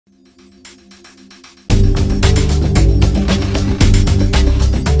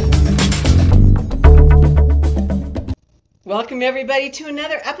Welcome, everybody, to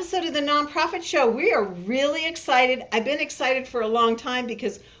another episode of the Nonprofit Show. We are really excited. I've been excited for a long time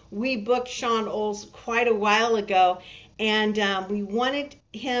because we booked Shawn Olds quite a while ago, and we wanted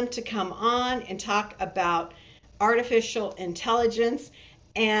him to come on and talk about artificial intelligence.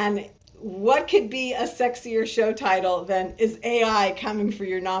 And what could be a sexier show title than Is AI Coming for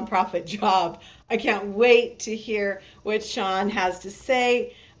Your Nonprofit Job? I can't wait to hear what Shawn has to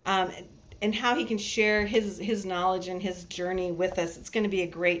say. And how he can share his knowledge and his journey with us. It's going to be a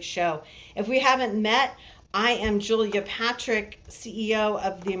great show. If we haven't met, I am Julia Patrick, CEO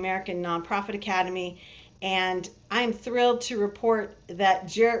of the American Nonprofit Academy, and I'm thrilled to report that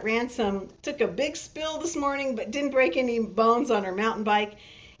Jarrett Ransom took a big spill this morning but didn't break any bones on her mountain bike.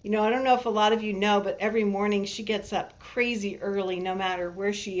 You know, I don't know if a lot of you know, but every morning she gets up crazy early, no matter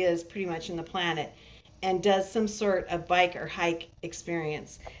where she is pretty much in the planet, and does some sort of bike or hike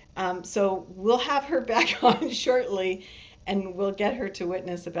experience. So we'll have her back on shortly, and we'll get her to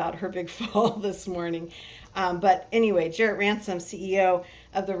witness about her big fall this morning. But anyway, Jarrett Ransom, CEO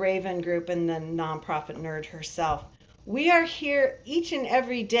of the Raven Group and the nonprofit nerd herself. We are here each and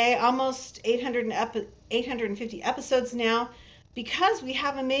every day, almost 850 episodes now, because we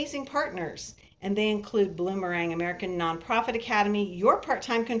have amazing partners. And they include Bloomerang, American Nonprofit Academy, your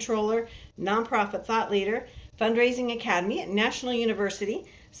part-time controller, nonprofit thought leader, Fundraising Academy at National University,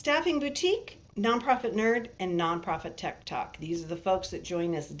 Staffing Boutique, Nonprofit Nerd, and Nonprofit Tech Talk. These are the folks that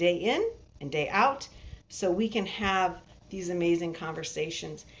join us day in and day out so we can have these amazing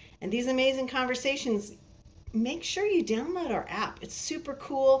conversations. And these amazing conversations, make sure you download our app. It's super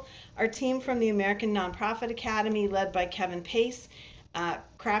cool. Our team from the American Nonprofit Academy, led by Kevin Pace,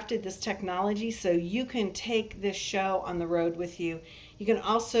 crafted this technology so you can take this show on the road with you. You can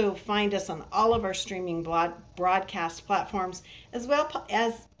also find us on all of our streaming broadcast platforms, as well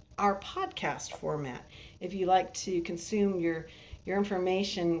as our podcast format, if you like to consume your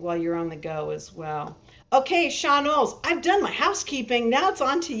information while you're on the go as well. Okay, Shawn Olds, I've done my housekeeping. Now it's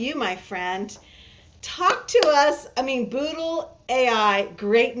on to you, my friend. Talk to us. Boodle.ai,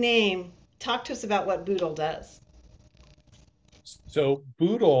 great name. Talk to us about what Boodle does. So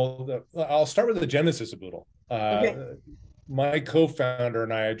Boodle, I'll start with the genesis of Boodle. Okay. My co-founder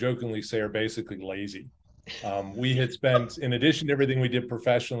and I jokingly say are basically lazy. We had spent, in addition to everything we did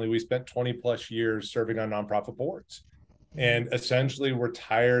professionally, we spent 20 plus years serving on nonprofit boards. And essentially we're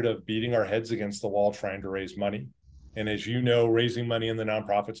tired of beating our heads against the wall trying to raise money. And as you know, raising money in the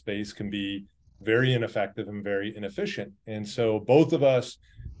nonprofit space can be very ineffective and very inefficient. And so both of us,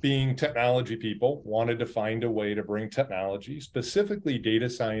 being technology people, wanted to find a way to bring technology, specifically data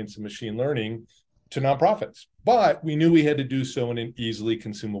science and machine learning, to nonprofits. But we knew we had to do so in an easily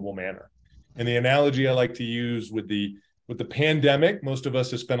consumable manner. And the analogy I like to use with the pandemic, most of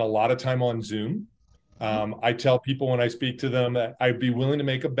us have spent a lot of time on Zoom. I tell people when I speak to them that I'd be willing to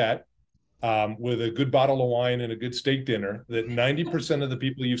make a bet with a good bottle of wine and a good steak dinner that 90% of the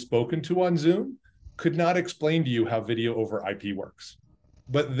people you've spoken to on Zoom could not explain to you how video over IP works.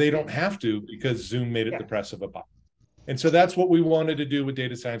 But they don't have to because Zoom made it the press of a button. And so that's what we wanted to do with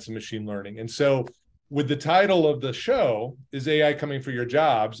data science and machine learning. And so with the title of the show, Is AI Coming for Your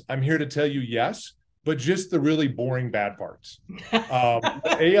Jobs? I'm here to tell you yes, but just the really boring bad parts.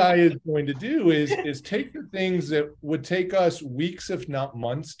 What AI is going to do is take the things that would take us weeks, if not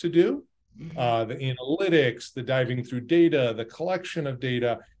months to do, the analytics, the diving through data, the collection of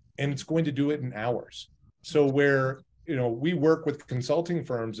data, and it's going to do it in hours. So where we work with consulting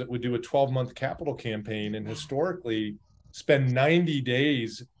firms that would do a 12-month capital campaign and historically spend 90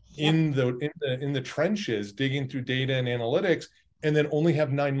 days in the trenches digging through data and analytics, and then only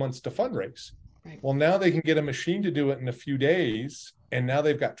have 9 months to fundraise. Right. Well, now they can get a machine to do it in a few days, and now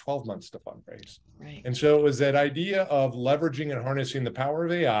they've got 12 months to fundraise. Right. And so it was that idea of leveraging and harnessing the power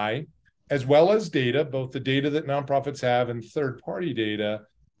of AI, as well as data, both the data that nonprofits have and third-party data,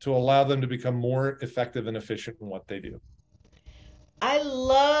 to allow them to become more effective and efficient in what they do. I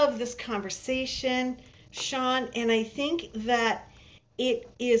love this conversation, Shawn, and I think that it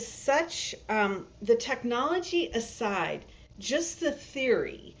is such, the technology aside, just the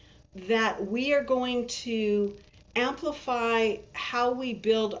theory that we are going to amplify how we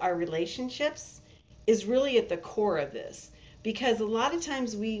build our relationships is really at the core of this. Because a lot of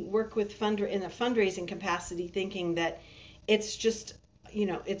times we work with in a fundraising capacity thinking that it's just,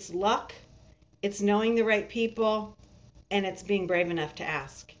 it's luck, it's knowing the right people, and it's being brave enough to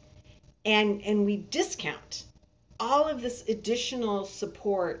ask. And we discount all of this additional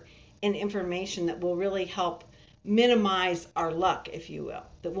support and information that will really help minimize our luck, if you will,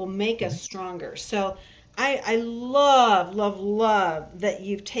 that will make us stronger. So I love, love, love that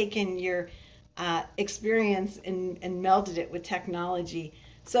you've taken your experience and melded it with technology.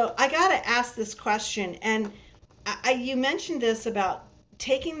 So I got to ask this question, and you mentioned this about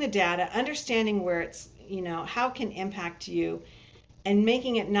taking the data, understanding where it's, how it can impact you, and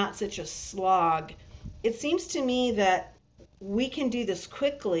making it not such a slog. It seems to me that we can do this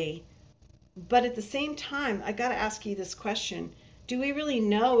quickly, but at the same time, I got to ask you this question. Do we really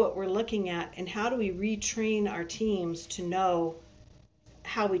know what we're looking at, and how do we retrain our teams to know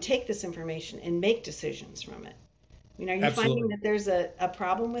how we take this information and make decisions from it? Are you finding Absolutely. that there's a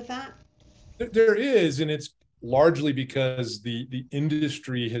problem with that? There is, and it's largely because the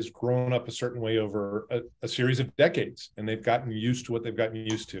industry has grown up a certain way over a series of decades, and they've gotten used to what they've gotten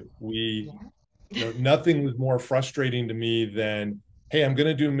used to. Nothing was more frustrating to me than, hey, I'm going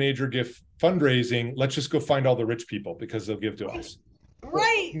to do a major gift fundraising. Let's just go find all the rich people because they'll give to us. Well,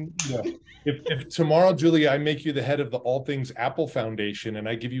 Right. if tomorrow, Julie, I make you the head of the All Things Apple Foundation and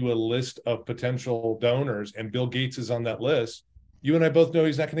I give you a list of potential donors and Bill Gates is on that list, you and I both know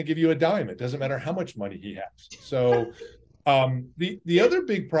he's not going to give you a dime. It doesn't matter how much money he has. So the other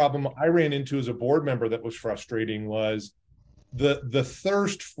big problem I ran into as a board member that was frustrating was the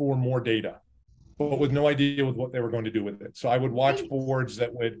thirst for more data, but with no idea with what they were going to do with it. So I would watch boards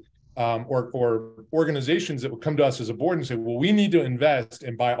that would or organizations that would come to us as a board and say, well, we need to invest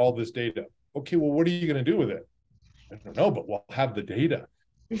and buy all this data. Okay, well, what are you going to do with it? I don't know, but we'll have the data.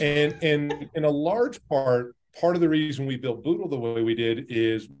 And in a large part of the reason we built Boodle the way we did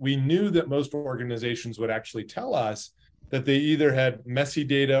is we knew that most organizations would actually tell us that they either had messy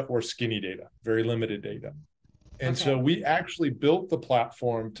data or skinny data, very limited data. And so we actually built the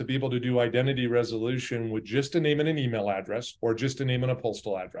platform to be able to do identity resolution with just a name and an email address or just a name and a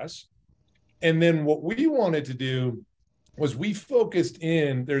postal address. And then what we wanted to do was we focused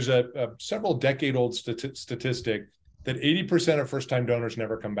in, there's a several decade old statistic that 80% of first-time donors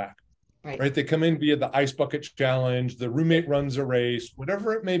never come back, right? They come in via the ice bucket challenge, the roommate runs a race,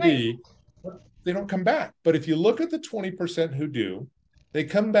 whatever it may be, they don't come back. But if you look at the 20% who do, they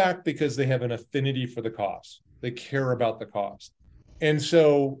come back because they have an affinity for the cause. They care about the cause. And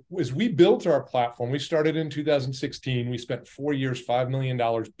so as we built our platform, we started in 2016. We spent 4 years, $5 million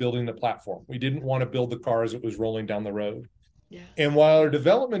building the platform. We didn't want to build the car as it was rolling down the road. Yeah. And while our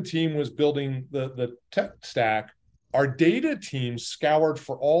development team was building the tech stack, our data team scoured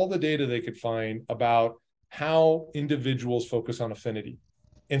for all the data they could find about how individuals focus on affinity.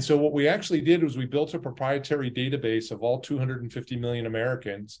 And so what we actually did was we built a proprietary database of all 250 million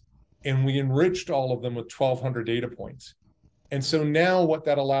Americans, and we enriched all of them with 1,200 data points. And so now what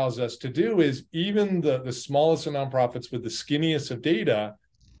that allows us to do is even the smallest of nonprofits with the skinniest of data,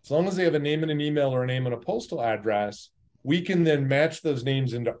 as long as they have a name and an email or a name and a postal address, we can then match those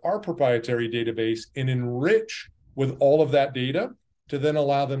names into our proprietary database and enrich with all of that data to then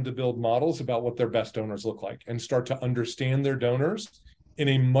allow them to build models about what their best donors look like and start to understand their donors in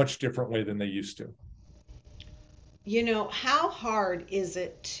a much different way than they used to. How hard is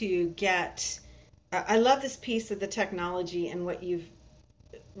it to get, I love this piece of the technology and what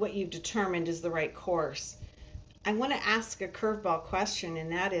you've determined is the right course. I want to ask a curveball question,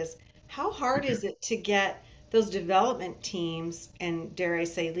 and that is, how hard is it to get those development teams and, dare I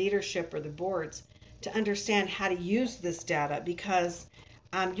say, leadership or the boards to understand how to use this data? Because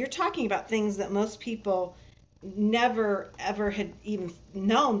you're talking about things that most people never ever had even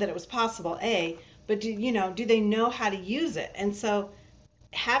known that it was possible, but do they know how to use it? And so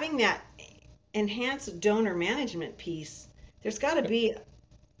having that enhanced donor management piece, there's got to be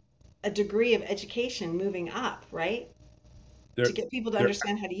a degree of education moving up, right? To get people to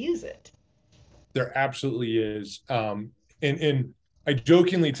understand how to use it. There absolutely is. And I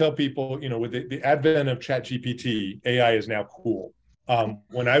jokingly tell people, with the advent of ChatGPT, AI is now cool.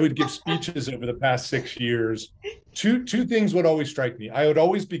 When I would give speeches over the past 6 years, two things would always strike me. I would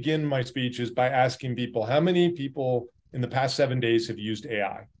always begin my speeches by asking people, how many people in the past 7 days have used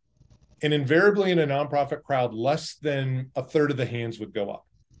AI? And invariably in a nonprofit crowd, less than a third of the hands would go up.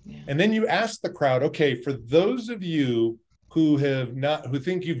 Yeah. And then you ask the crowd, okay, for those of you who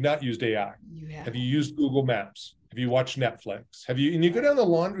think you've not used AI, have you used Google Maps? Have you watched Netflix? And you go down the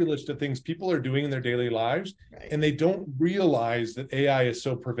laundry list of things people are doing in their daily lives, and they don't realize that AI is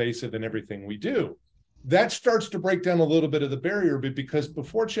so pervasive in everything we do. That starts to break down a little bit of the barrier, but because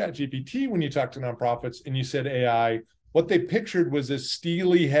before ChatGPT, when you talk to nonprofits and you said AI, what they pictured was this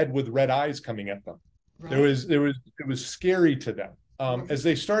steely head with red eyes coming at them. Right. It was scary to them. As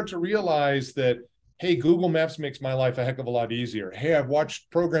they start to realize that, hey, Google Maps makes my life a heck of a lot easier. Hey, I've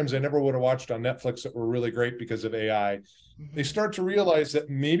watched programs I never would have watched on Netflix that were really great because of AI. Mm-hmm. They start to realize that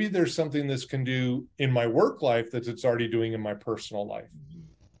maybe there's something this can do in my work life that it's already doing in my personal life.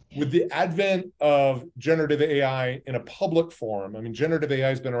 Mm-hmm. with the advent of generative AI in a public forum, I mean, generative AI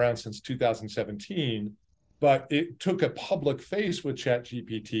has been around since 2017, but it took a public face with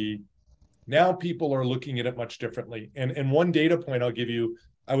ChatGPT. Now people are looking at it much differently. And one data point I'll give you,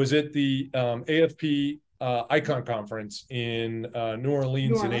 I was at the AFP Icon Conference in New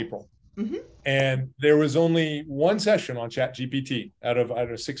Orleans in April. Mm-hmm. And there was only one session on ChatGPT out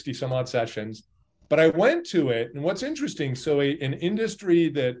of 60 some odd sessions. But I went to it, and what's interesting, so an industry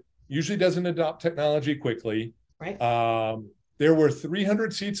that usually doesn't adopt technology quickly, right? There were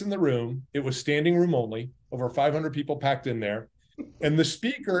 300 seats in the room. It was standing room only, over 500 people packed in there. And the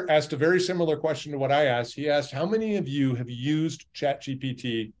speaker asked a very similar question to what I asked. He asked, how many of you have used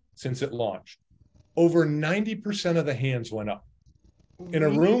ChatGPT since it launched? Over 90% of the hands went up. In a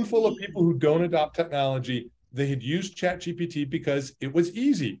room full of people who don't adopt technology, they had used ChatGPT because it was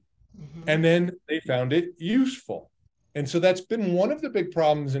easy. Mm-hmm. And then they found it useful. And so that's been one of the big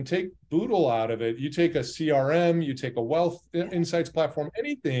problems. And take Boodle out of it. You take a CRM, you take a wealth insights platform,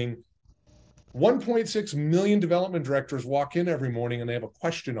 anything. 1.6 million development directors walk in every morning and they have a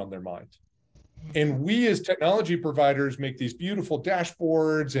question on their mind. And we as technology providers make these beautiful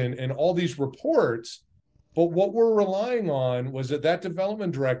dashboards and all these reports. But what we're relying on was that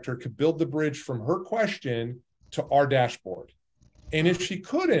development director could build the bridge from her question to our dashboard. And if she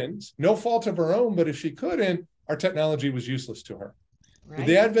couldn't, no fault of her own, but if she couldn't, our technology was useless to her. Right. With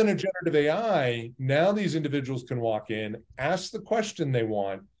the advent of generative AI, now these individuals can walk in, ask the question they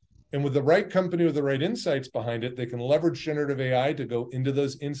want, and with the right company with the right insights behind it, they can leverage generative AI to go into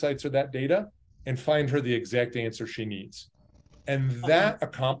those insights or that data and find her the exact answer she needs. And that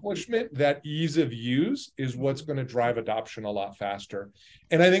accomplishment, that ease of use, is what's going to drive adoption a lot faster.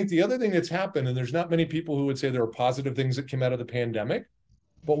 And I think the other thing that's happened, and there's not many people who would say there are positive things that came out of the pandemic,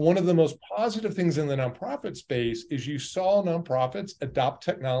 but one of the most positive things in the nonprofit space is you saw nonprofits adopt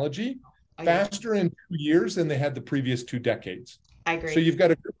technology faster in 2 years than they had the previous 2 decades. I agree. So you've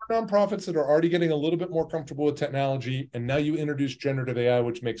got a group of nonprofits that are already getting a little bit more comfortable with technology, and now you introduce generative AI,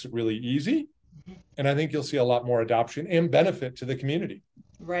 which makes it really easy. And I think you'll see a lot more adoption and benefit to the community.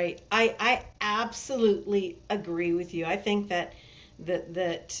 Right. I absolutely agree with you. I think that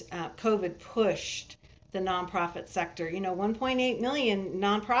COVID pushed the nonprofit sector. 1.8 million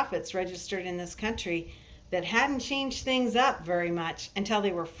nonprofits registered in this country that hadn't changed things up very much until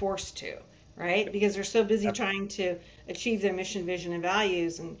they were forced to, right? Because they're so busy trying to achieve their mission, vision, and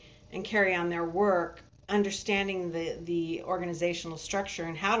values and carry on their work, understanding the organizational structure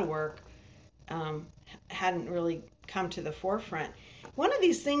and how to work. Hadn't really come to the forefront. One of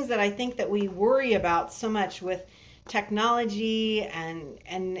these things that I think that we worry about so much with technology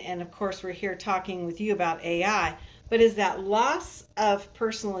and of course we're here talking with you about AI, but is that loss of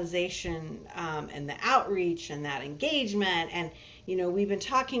personalization and the outreach and that engagement. And we've been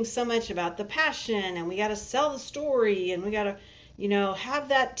talking so much about the passion, and we got to sell the story, and we got to have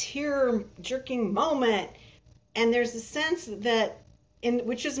that tear jerking moment. And there's a sense that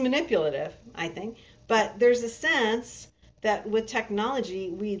which is manipulative, I think, but there's a sense that with technology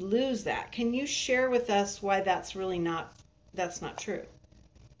we lose that. Can you share with us why that's not true?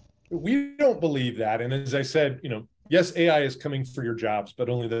 We don't believe that. And as I said, yes, AI is coming for your jobs, but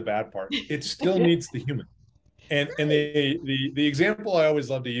only the bad part. It still needs the human. And right. And the example I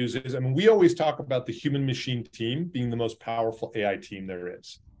always love to use is, we always talk about the human machine team being the most powerful AI team there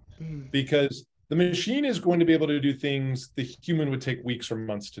is. Because the machine is going to be able to do things the human would take weeks or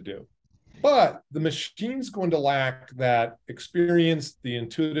months to do. But the machine's going to lack that experience, the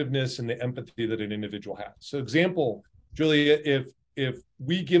intuitiveness, and the empathy that an individual has. So example, Julia, if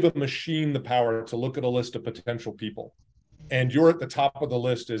we give a machine the power to look at a list of potential people, and you're at the top of the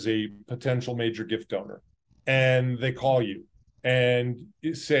list as a potential major gift donor, and they call you and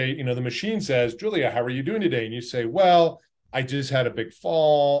you say, the machine says, Julia, how are you doing today? And you say, well, I just had a big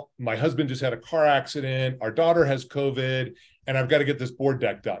fall. My husband just had a car accident. Our daughter has COVID, and I've got to get this board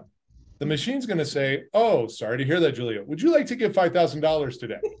deck done. The machine's going to say, oh, sorry to hear that, Julia. Would you like to give $5,000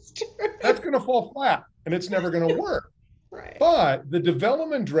 today? That's going to fall flat, and it's never going to work. Right. But the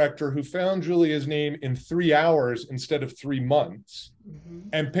development director who found Julia's name in 3 hours instead of 3 months,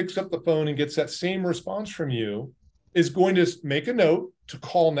 and picks up the phone and gets that same response from you, is going to make a note to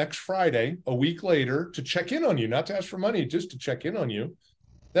call next Friday, a week later, to check in on you, not to ask for money, just to check in on you.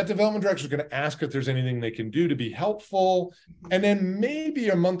 That development director is going to ask if there's anything they can do to be helpful. And then maybe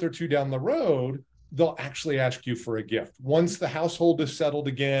a month or 2 down the road, they'll actually ask you for a gift. Once the household is settled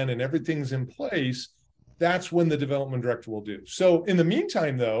again and everything's in place, that's when the development director will do. So in the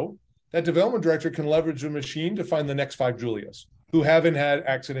meantime, though, that development director can leverage the machine to find the next 5 Julias who haven't had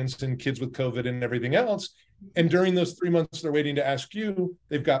accidents and kids with COVID and everything else. And during those 3 months they're waiting to ask you,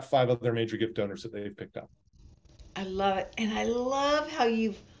 they've got 5 other major gift donors that they've picked up. I love it. And I love how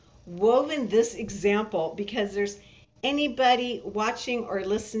you've woven this example because there's anybody watching or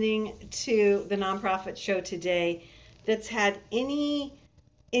listening to the nonprofit show today that's had any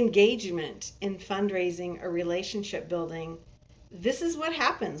engagement in fundraising or relationship building. This is what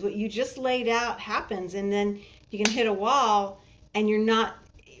happens. What you just laid out happens, and then you can hit a wall and you're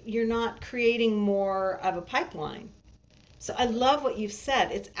not creating more of a pipeline. So I love what you've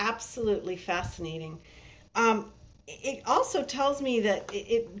said. It's absolutely fascinating. Um, it also tells me that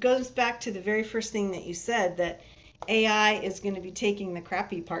it goes back to the very first thing that you said, that AI is going to be taking the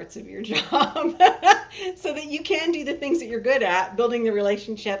crappy parts of your job so that you can do the things that you're good at, building the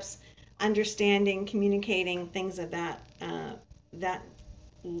relationships, understanding, communicating, things of that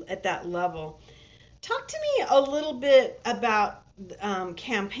at that level. Talk to me a little bit about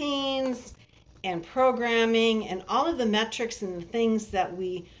campaigns and programming and all of the metrics and the things that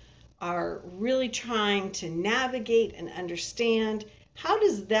we are really trying to navigate and understand. How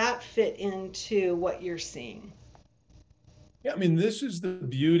does that fit into what you're seeing? Yeah, I mean, this is the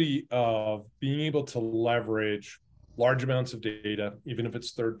beauty of being able to leverage large amounts of data, even if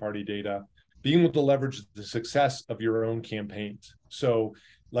it's third-party data, being able to leverage the success of your own campaigns. So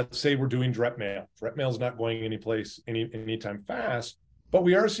let's say we're doing direct mail. Direct mail is not going anytime fast, but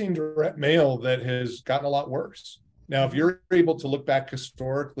we are seeing direct mail that has gotten a lot worse. Now, if you're able to look back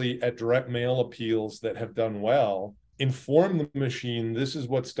historically at direct mail appeals that have done well, inform the machine, this is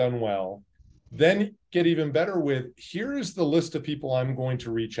what's done well, then get even better with, here is the list of people I'm going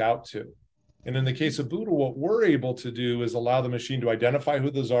to reach out to. And in the case of Boodle, what we're able to do is allow the machine to identify who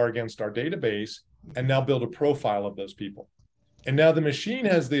those are against our database and now build a profile of those people. And now the machine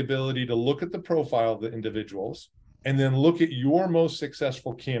has the ability to look at the profile of the individuals and then look at your most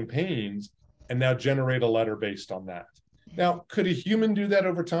successful campaigns and now generate a letter based on that. Now, could a human do that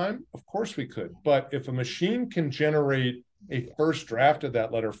over time? Of course we could. But if a machine can generate a first draft of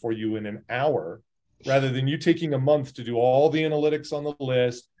that letter for you in an hour, rather than you taking a month to do all the analytics on the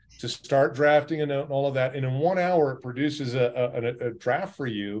list, to start drafting a note and all of that, and in 1 hour it produces a draft for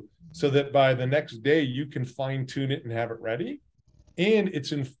you so that by the next day you can fine tune it and have it ready. And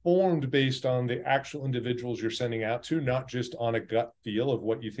it's informed based on the actual individuals you're sending out to, not just on a gut feel of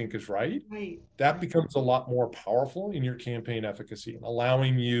what you think is right. Right. That becomes a lot more powerful in your campaign efficacy,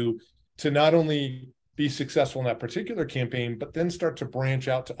 allowing you to not only be successful in that particular campaign, but then start to branch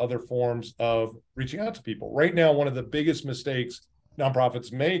out to other forms of reaching out to people. Right now, one of the biggest mistakes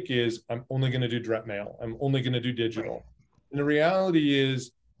nonprofits make is, I'm only going to do direct mail. I'm only going to do digital. Right. And the reality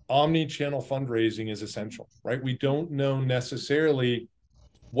is, omni-channel fundraising is essential, right? We don't know necessarily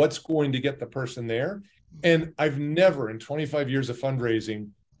what's going to get the person there. And I've never, in 25 years of fundraising,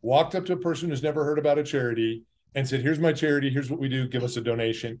 walked up to a person who's never heard about a charity and said, here's my charity, here's what we do, give us a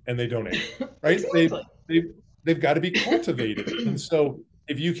donation, and they donate, right? Exactly. They've got to be cultivated. And so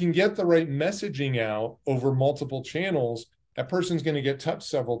if you can get the right messaging out over multiple channels, that person's going to get touched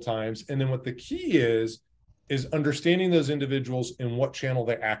several times. And then what the key is understanding those individuals and what channel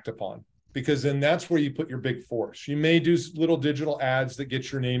they act upon, because then that's where you put your big force. You may do little digital ads that get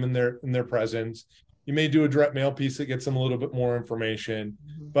your name in their presence. You may do a direct mail piece that gets them a little bit more information.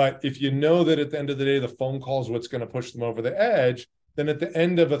 But if you know that at the end of the day, the phone call is what's going to push them over the edge, then at the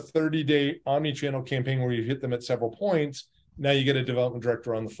end of a 30-day omni-channel campaign where you hit them at several points, now you get a development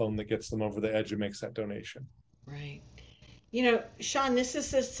director on the phone that gets them over the edge and makes that donation. Right. You know, Shawn, this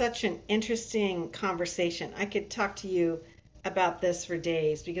is such an interesting conversation. I could talk to you about this for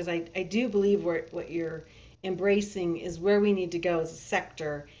days because I do believe what you're embracing is where we need to go as a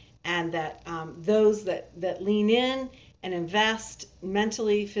sector, and that those that lean in and invest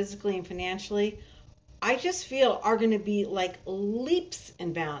mentally, physically, and financially, I just feel are going to be like leaps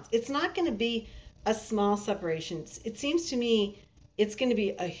and bounds. It's not going to be a small separation. It seems to me it's going to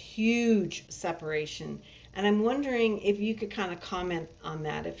be a huge separation. And I'm wondering if you could kind of comment on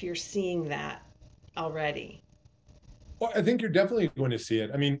that, if you're seeing that already. Well, I think you're definitely going to see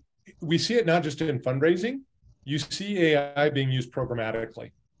it. I mean, we see it not just in fundraising. You see AI being used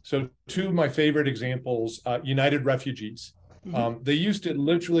programmatically. So two of my favorite examples, United Refugees. They used to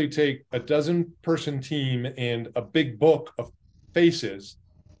literally take a 12-person team and a big book of faces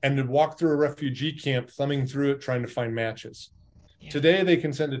and to walk through a refugee camp, thumbing through it, trying to find matches. Yeah. Today, they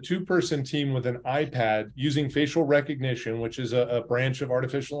can send a 2-person team with an iPad using facial recognition, which is a branch of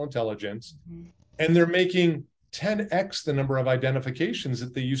artificial intelligence, and they're making 10x the number of identifications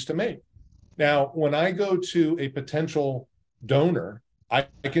that they used to make. Now, when I go to a potential donor, I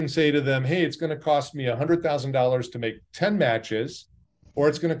can say to them, hey, it's going to cost me $100,000 to make 10 matches. or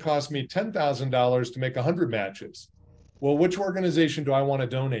it's going to cost me $10,000 to make 100 matches. Well, which organization do I want to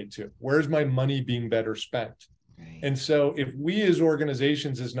donate to? Where's my money being better spent? Right. And so if we as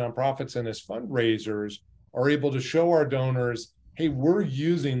organizations, as nonprofits, and as fundraisers are able to show our donors, hey, we're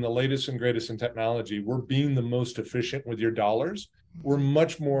using the latest and greatest in technology, we're being the most efficient with your dollars, we're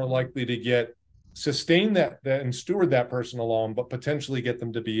much more likely to sustain that and steward that person along, but potentially get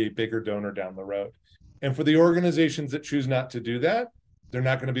them to be a bigger donor down the road. And for the organizations that choose not to do that, they're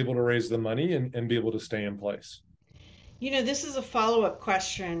not going to be able to raise the money and be able to stay in place. This is a follow-up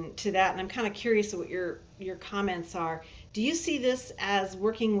question to that, and I'm kind of curious what your comments are. Do you see this as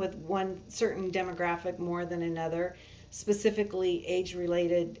working with one certain demographic more than another, specifically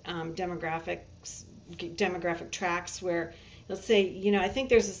age-related demographic tracks where, let's say, I think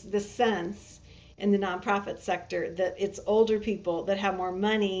there's this sense in the nonprofit sector that it's older people that have more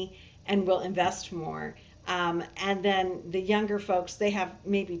money and will invest more. And then the younger folks, they have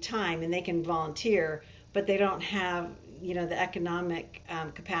maybe time and they can volunteer, but they don't have, the economic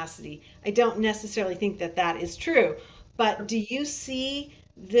capacity. I don't necessarily think that that is true, but do you see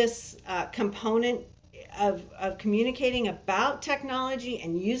this component of communicating about technology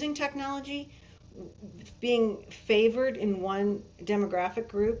and using technology being favored in one demographic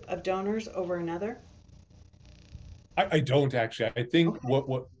group of donors over another? I don't actually. I think Okay.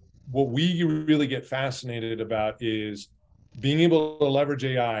 what we really get fascinated about is being able to leverage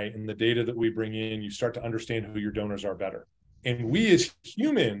AI and the data that we bring in. You start to understand who your donors are better, and we as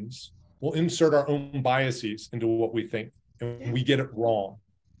humans will insert our own biases into what we think, and Yeah. we get it wrong.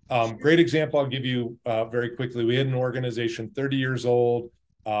 Sure. Great example I'll give you very quickly. We had an organization, 30 years old,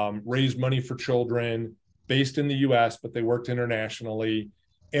 raised money for children, based in the U.S., but they worked internationally.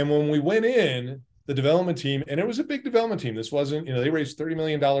 And when we went in, the development team, and it was a big development team. This wasn't, they raised $30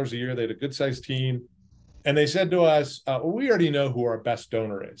 million a year. They had a good sized team. And they said to us, well, we already know who our best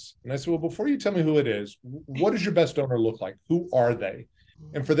donor is. And I said, well, before you tell me who it is, what does your best donor look like? Who are they?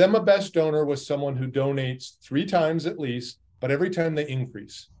 And for them, a best donor was someone who donates 3 times at least, but every time they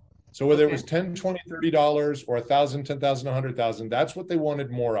increase. So whether it Okay. was 10, 20, $30 or 1,000, 10,000, 100,000, that's what they wanted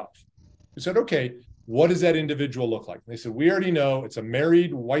more of. We said, okay, what does that individual look like? And they said, we already know it's a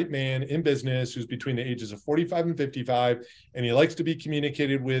married white man in business who's between the ages of 45 and 55, and he likes to be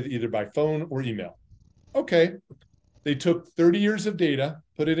communicated with either by phone or email. Okay. They took 30 years of data,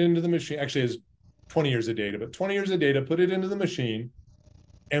 put it into the machine. Actually, it's 20 years of data, but 20 years of data, put it into the machine.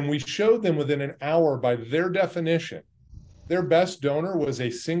 And we showed them within an hour, by their definition, their best donor was a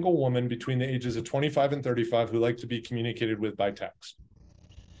single woman between the ages of 25 and 35 who liked to be communicated with by text.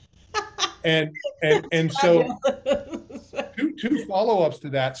 And so Fabulous. two follow-ups to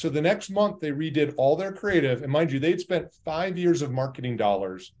that. So the next month they redid all their creative, and mind you, they'd spent 5 years of marketing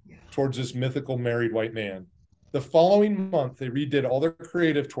dollars towards this mythical married white man. The following month they redid all their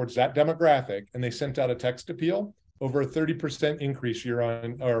creative towards that demographic, and they sent out a text appeal, over a 30% increase year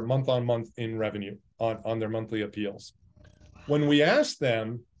on or month on month in revenue on their monthly appeals. When we asked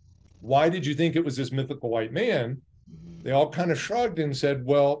them, why did you think it was this mythical white man? They all kind of shrugged and said,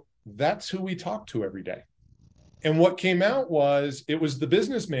 well, that's who we talk to every day. And what came out was it was the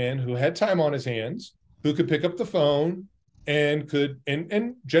businessman who had time on his hands, who could pick up the phone and could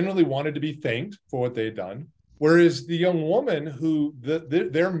and generally wanted to be thanked for what they had done. Whereas the young woman who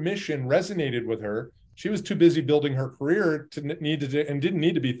their mission resonated with her, she was too busy building her career to need to and didn't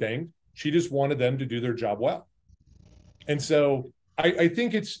need to be thanked. She just wanted them to do their job well. And so I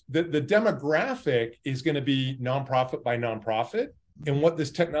think it's the demographic is going to be nonprofit by nonprofit. And what this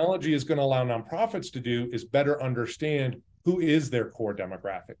technology is going to allow nonprofits to do is better understand who is their core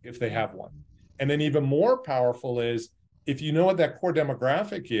demographic, if they have one. And then even more powerful is if you know what that core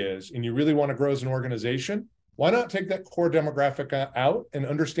demographic is and you really want to grow as an organization, why not take that core demographic out and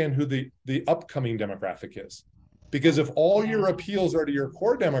understand who the upcoming demographic is? Because if all your appeals are to your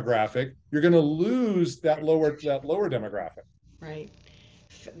core demographic, you're going to lose that lower demographic. Right.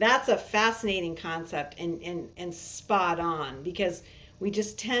 That's a fascinating concept and spot on because we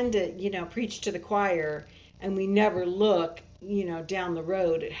just tend to, preach to the choir and we never look, down the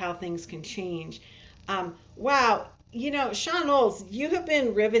road at how things can change. Wow. Shawn Olds, you have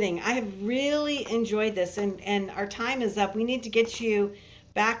been riveting. I have really enjoyed this and our time is up. We need to get you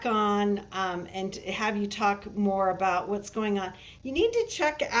back on and have you talk more about what's going on. You need to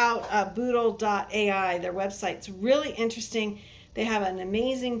check out Boodle.ai. Their website's really interesting. They have an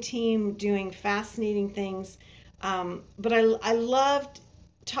amazing team doing fascinating things. But I loved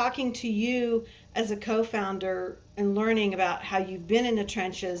talking to you as a co-founder and learning about how you've been in the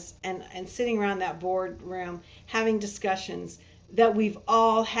trenches and sitting around that boardroom having discussions that we've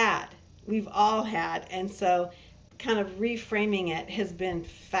all had. We've all had. And so kind of reframing it has been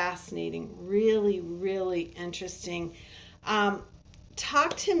fascinating, really, really interesting. Um,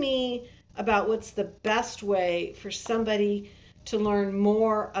 Talk to me about what's the best way for somebody to learn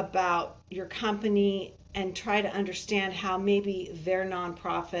more about your company and try to understand how maybe their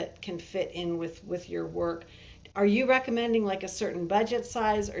nonprofit can fit in with your work. Are you recommending like a certain budget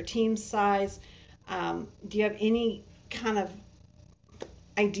size or team size? Do you have any kind of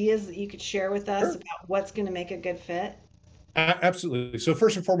ideas that you could share with us Sure. about what's going to make a good fit? Absolutely. So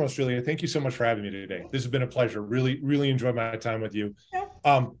first and foremost, Julia, thank you so much for having me today. This has been a pleasure. Really, really enjoyed my time with you.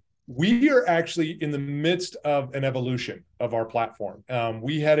 Yeah. We are actually in the midst of an evolution of our platform.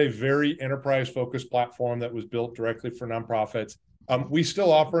 We had a very enterprise-focused platform that was built directly for nonprofits. We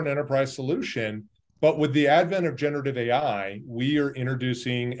still offer an enterprise solution, but with the advent of generative AI, we are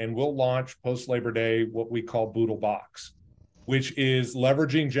introducing and will launch post-Labor Day what we call Boodle Box, which is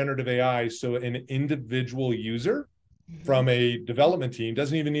leveraging generative AI so an individual user Mhm. from a development team,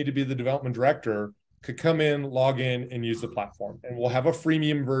 doesn't even need to be the development director, could come in, log in, and use the platform. And we'll have a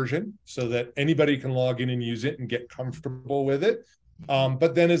freemium version so that anybody can log in and use it and get comfortable with it.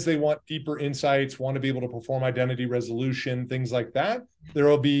 But then as they want deeper insights, want to be able to perform identity resolution, things like that, there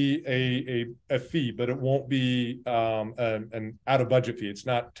will be a fee, but it won't be an out of budget fee. It's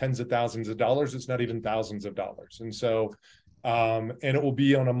not tens of thousands of dollars. It's not even thousands of dollars. And so and it will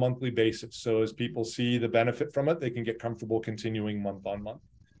be on a monthly basis. So as people see the benefit from it, they can get comfortable continuing month on month.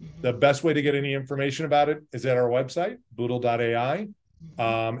 The Mhm. best way to get any information about it is at our website, Boodle.ai.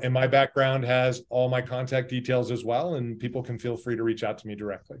 Mhm. And my background has all my contact details as well, and people can feel free to reach out to me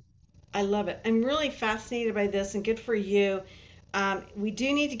directly. I love it. I'm really fascinated by this and good for you. We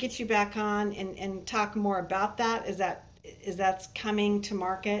do need to get you back on and talk more about that as that's coming to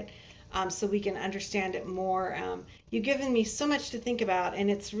market, so we can understand it more. You've given me so much to think about,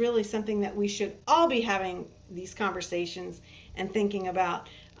 and it's really something that we should all be having these conversations and thinking about,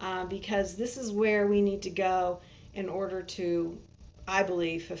 because this is where we need to go in order to, I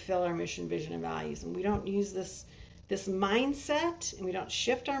believe, fulfill our mission, vision, and values. And we don't use this mindset and we don't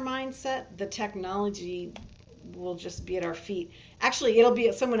shift our mindset, the technology will just be at our feet. Actually, it'll be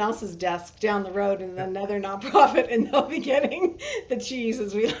at someone else's desk down the road in Yeah. another nonprofit, and they'll be getting the cheese,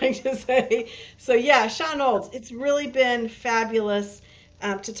 as we like to say. So, yeah, Shawn Olds, it's really been fabulous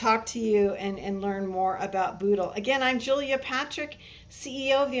to talk to you and learn more about Boodle. Again, I'm Julia Patrick,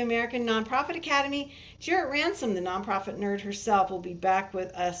 CEO of the American Nonprofit Academy. Jarrett Ransom, the nonprofit nerd herself, will be back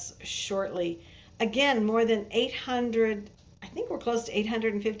with us shortly. Again, more than 800, I think we're close to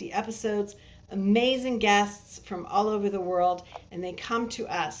 850 episodes, amazing guests from all over the world, and they come to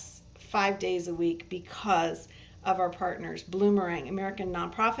us 5 days a week because of our partners Bloomerang, American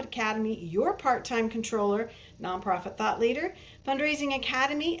Nonprofit Academy, your part time controller, nonprofit thought leader, Fundraising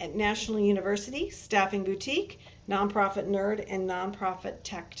Academy at National University, Staffing Boutique, Nonprofit Nerd, and Nonprofit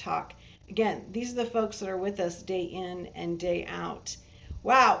Tech Talk. Again, these are the folks that are with us day in and day out.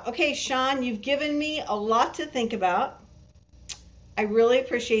 Wow. Okay, Shawn, you've given me a lot to think about. I really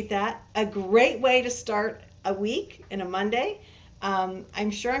appreciate that. A great way to start a week in a Monday.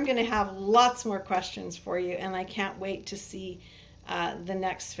 I'm sure I'm going to have lots more questions for you, and I can't wait to see the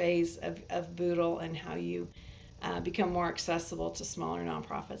next phase of Boodle and how you become more accessible to smaller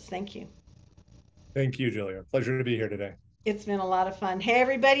nonprofits. Thank you. Thank you, Julia. Pleasure to be here today. It's been a lot of fun. Hey,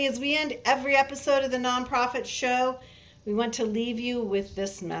 everybody, as we end every episode of the Nonprofit Show, we want to leave you with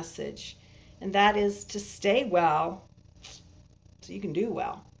this message, and that is to stay well so you can do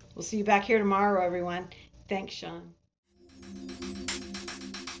well. We'll see you back here tomorrow, everyone. Thanks, Shawn.